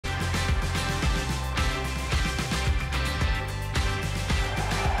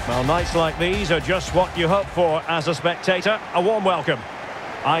Well, nights like these are just what you hope for as a spectator. A warm welcome.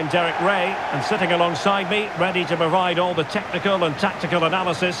 I'm Derek Ray, and sitting alongside me, ready to provide all the technical and tactical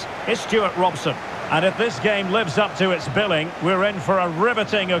analysis, is Stuart Robson. And if this game lives up to its billing, we're in for a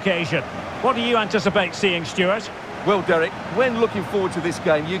riveting occasion. What do you anticipate seeing, Stuart? Well, Derek, when looking forward to this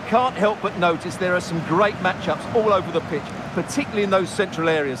game, you can't help but notice there are some great matchups all over the pitch, particularly in those central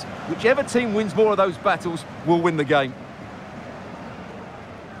areas. Whichever team wins more of those battles will win the game.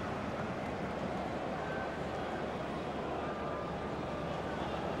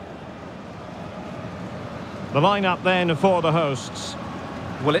 The lineup then for the hosts.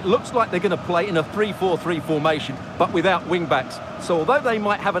 Well, it looks like they're going to play in a 3-4-3 formation, but without wing-backs. So although they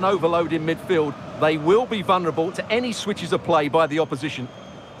might have an overload in midfield, they will be vulnerable to any switches of play by the opposition.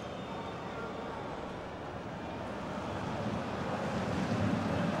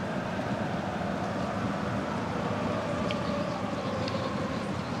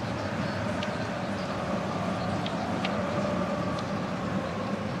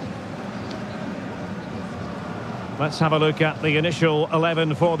 Let's have a look at the initial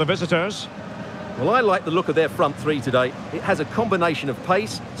 11 for the visitors. Well, I like the look of their front three today. It has a combination of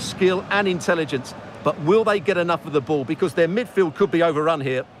pace, skill and intelligence. But will they get enough of the ball? Because their midfield could be overrun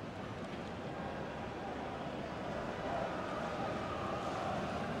here.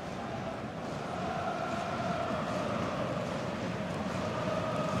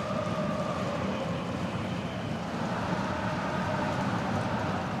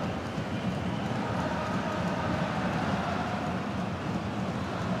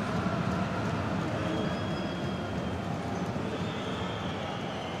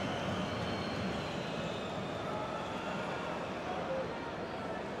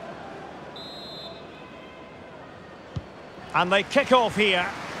 And they kick off here.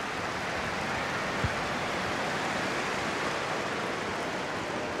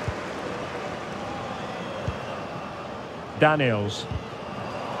 Daniels.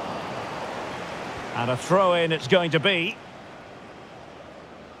 And a throw-in it's going to be.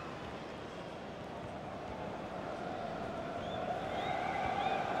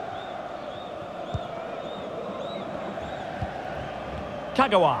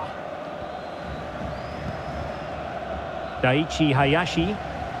 Kagawa. Daichi Hayashi,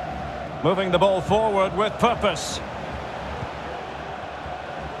 moving the ball forward with purpose.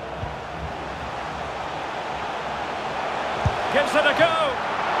 Gives it a go,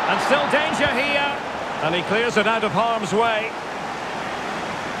 and still danger here, and he clears it out of harm's way.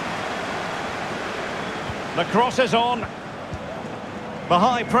 The cross is on. The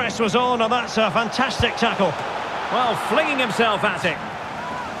high press was on, and that's a fantastic tackle. Well, flinging himself at it.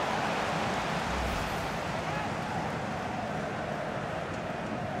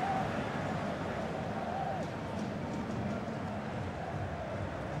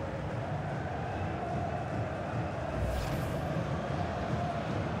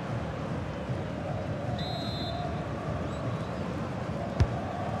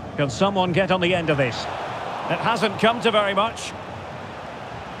 Can someone get on the end of this? It hasn't come to very much.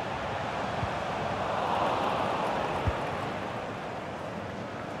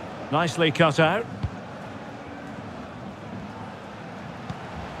 Nicely cut out.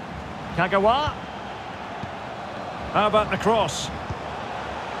 Kagawa. How about the cross?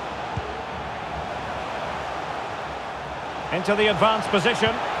 Into the advanced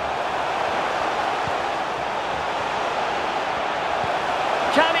position.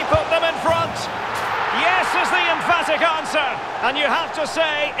 Can he put them in front? Yes is the emphatic answer. And you have to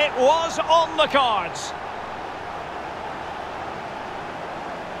say it was on the cards.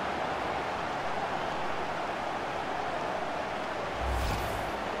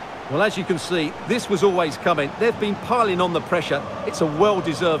 Well, as you can see, this was always coming. They've been piling on the pressure. It's a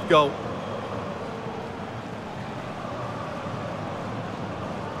well-deserved goal.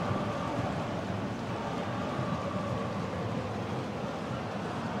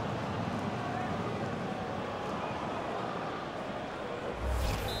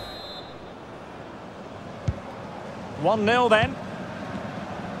 One 0 then.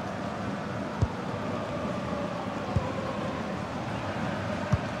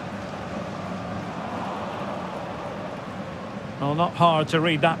 Well, not hard to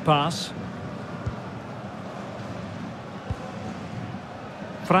read that pass.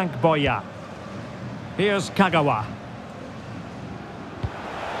 Frank Boya. Here's Kagawa.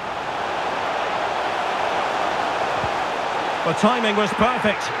 The timing was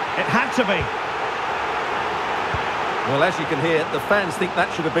perfect. It had to be. Well, as you can hear, the fans think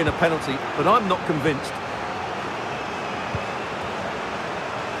that should have been a penalty, but I'm not convinced.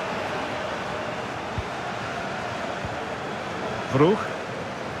 Vroeg.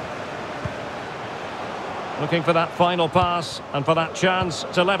 Looking for that final pass and for that chance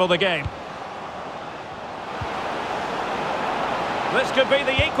to level the game. This could be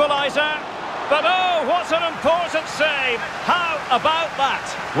the equaliser. But oh, what an important save! How about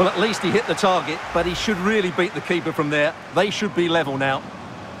that? Well, at least he hit the target, but he should really beat the keeper from there. They should be level now.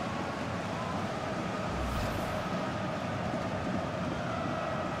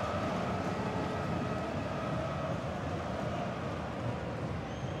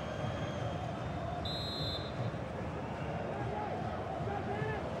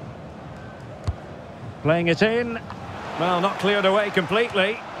 Playing it in. Well, not cleared away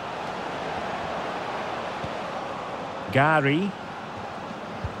completely. Gary.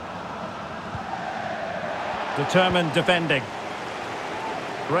 Determined defending.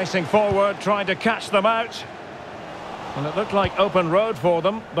 Racing forward, trying to catch them out. Well, it looked like open road for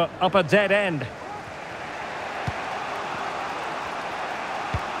them, but up a dead end.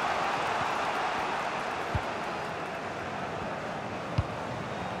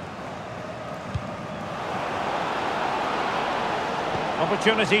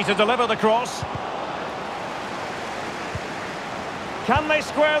 Opportunity to deliver the cross. Can they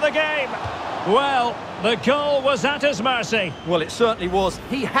square the game? Well, the goal was at his mercy. Well, it certainly was.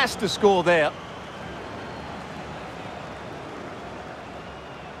 He has to score there.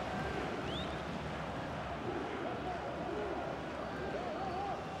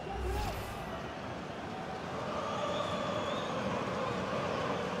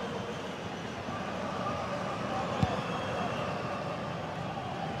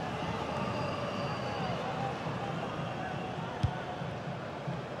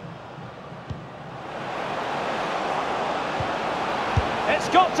 It's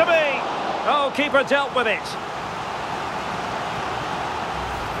got to be. Oh, keeper dealt with it.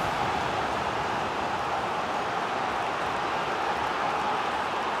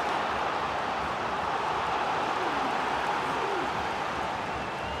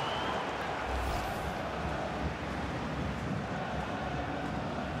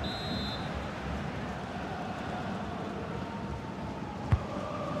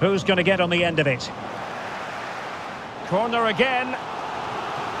 Who's going to get on the end of it? Corner again.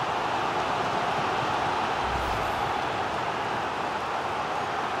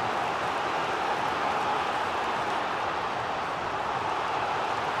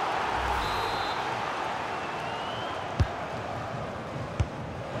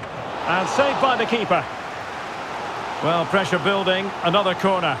 And saved by the keeper. Well, pressure building, another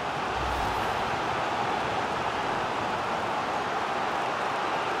corner.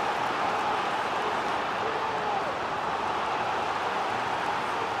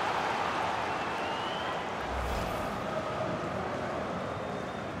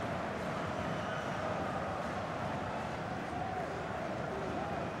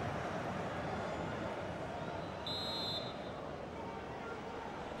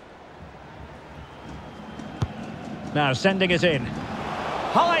 Now sending it in.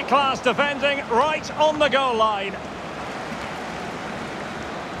 High-class defending right on the goal line.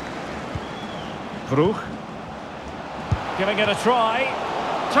 Vroeg. Giving it a try.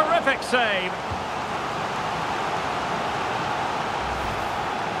 Terrific save.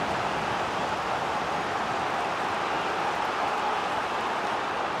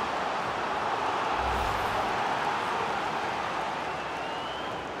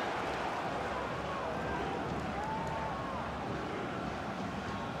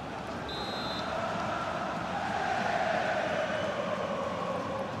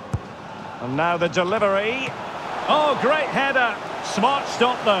 And now the delivery. Oh, great header. Smart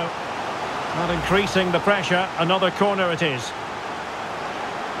stop, though. Not increasing the pressure. Another corner it is.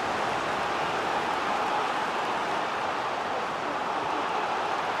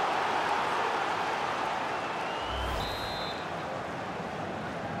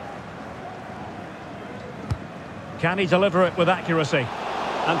 Can he deliver it with accuracy?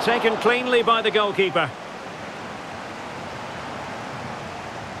 And taken cleanly by the goalkeeper.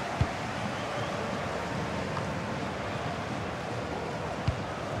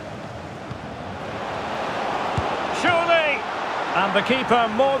 And the keeper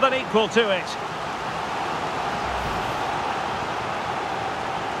more than equal to it.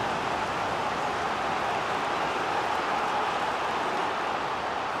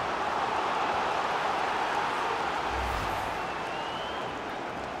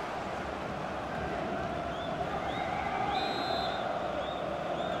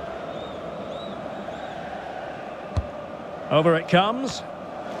 Over it comes.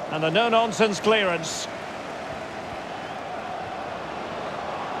 And a no-nonsense clearance.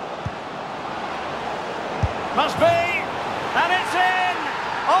 Must be, and it's in!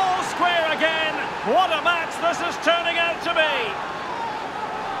 All square again. What a match this is turning out to be.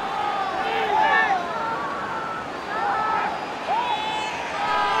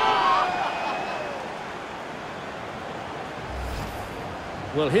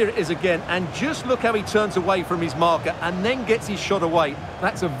 Well, here it is again, and just look how he turns away from his marker and then gets his shot away.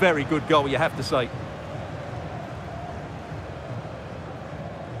 That's a very good goal, you have to say.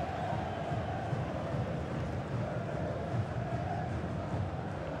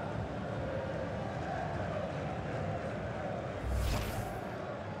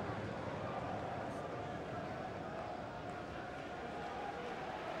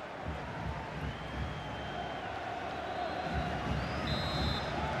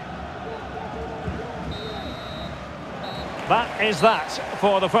 That is that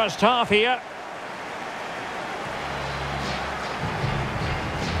for the first half here.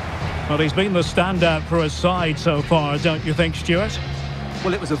 Well, he's been the standout for his side so far, don't you think, Stuart?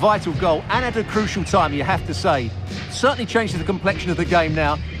 Well, it was a vital goal and at a crucial time, you have to say. Certainly changes the complexion of the game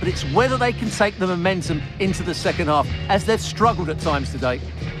now, but it's whether they can take the momentum into the second half, as they've struggled at times today.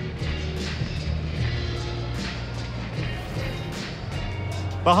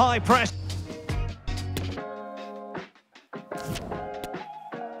 The high press.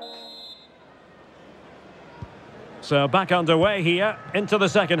 So back underway here into the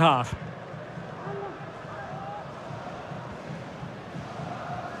second half.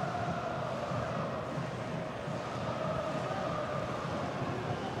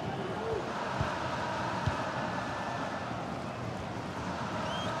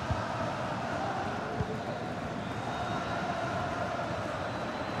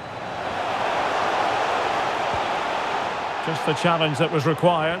 Just the challenge that was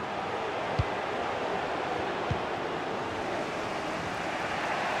required.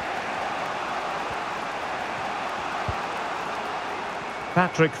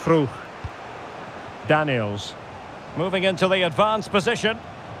 Patrick Fruch. Daniels. Moving into the advanced position.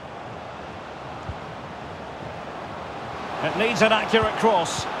 It needs an accurate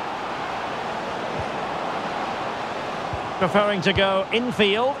cross. Preferring to go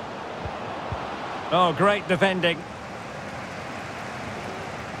infield. Oh, great defending.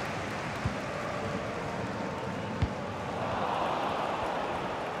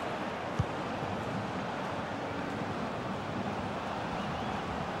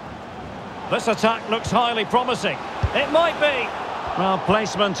 This attack looks highly promising. It might be. Well,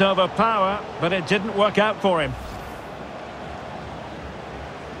 placement over power, but it didn't work out for him.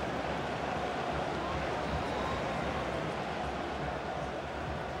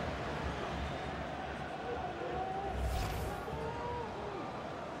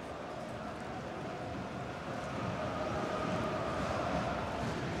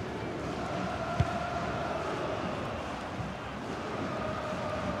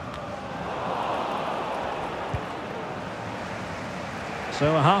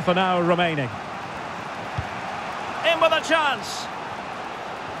 So a half an hour remaining. In with a chance.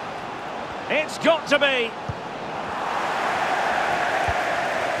 It's got to be.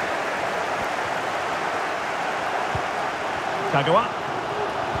 Kagawa.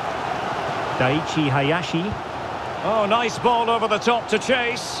 Daichi Hayashi. Oh, nice ball over the top to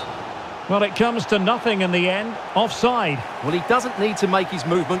chase. Well, it comes to nothing in the end. Offside. Well, he doesn't need to make his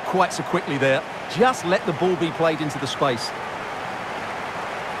movement quite so quickly there. Just let the ball be played into the space.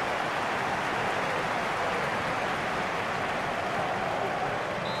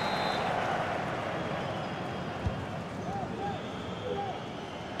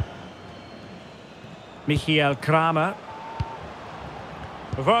 Michael Kramer.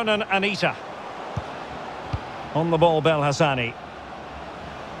 Vernon Anita. On the ball, Belhassani.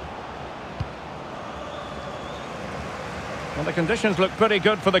 Well, the conditions look pretty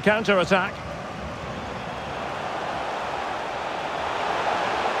good for the counter-attack.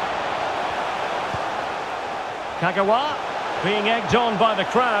 Kagawa being egged on by the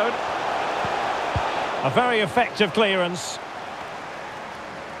crowd. A very effective clearance.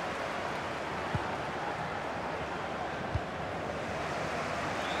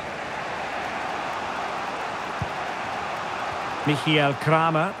 Michael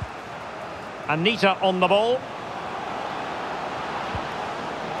Kramer. Anita on the ball.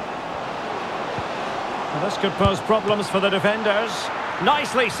 Well, this could pose problems for the defenders.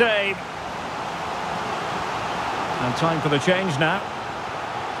 Nicely saved. And time for the change now.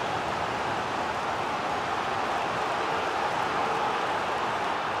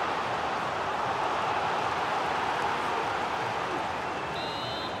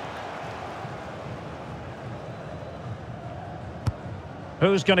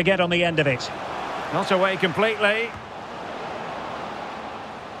 Who's going to get on the end of it? Not away completely.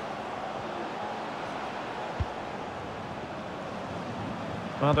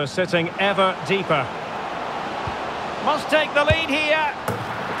 Well, they're sitting ever deeper. Must take the lead here.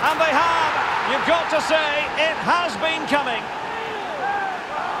 And they have. You've got to say, it has been coming.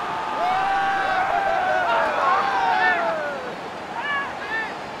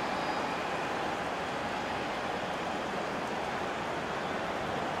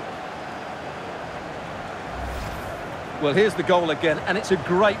 Well, here's the goal again, and it's a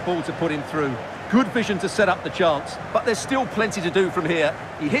great ball to put him through. Good vision to set up the chance, but there's still plenty to do from here.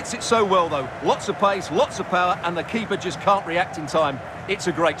 He hits it so well, though. Lots of pace, lots of power, and the keeper just can't react in time. It's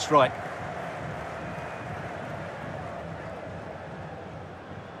a great strike.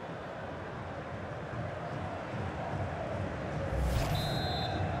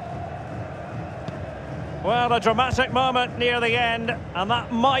 Well, a dramatic moment near the end, and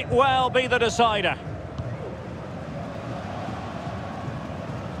that might well be the decider.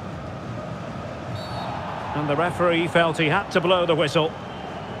 And the referee felt he had to blow the whistle.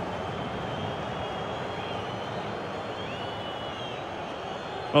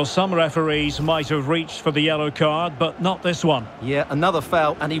 Well, some referees might have reached for the yellow card, but not this one. Yeah, another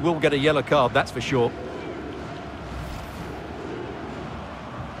foul, and he will get a yellow card, that's for sure.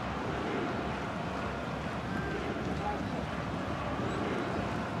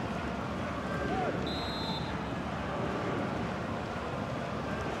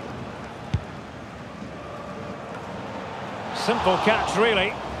 Simple catch,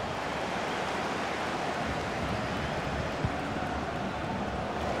 really.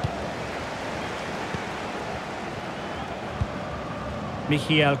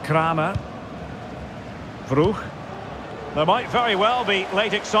 Michael Kramer. Vroeg. There might very well be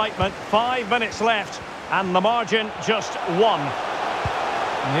late excitement. 5 minutes left, and the margin just 1.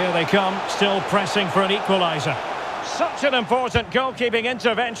 And here they come, still pressing for an equaliser. Such an important goalkeeping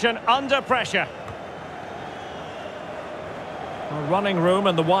intervention under pressure. A running room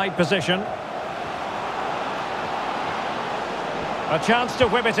in the wide position. A chance to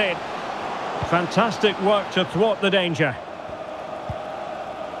whip it in. Fantastic work to thwart the danger.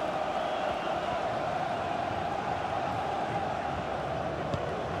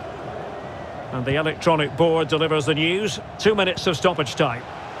 And the electronic board delivers the news. 2 minutes of stoppage time.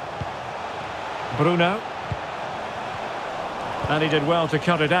 Bruno. And he did well to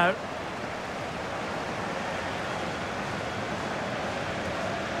cut it out.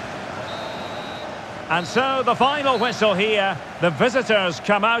 And so the final whistle here. The visitors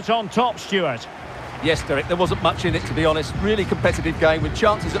come out on top, Stuart. Yes, Derek, there wasn't much in it, to be honest. Really competitive game with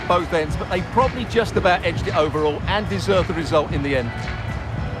chances at both ends, but they probably just about edged it overall and deserved the result in the end.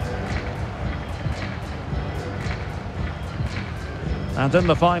 And in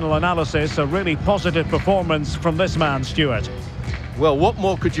the final analysis, a really positive performance from this man, Stuart. Well, what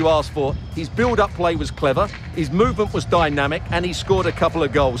more could you ask for? His build-up play was clever, his movement was dynamic, and he scored a couple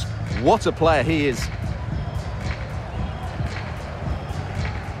of goals. What a player he is.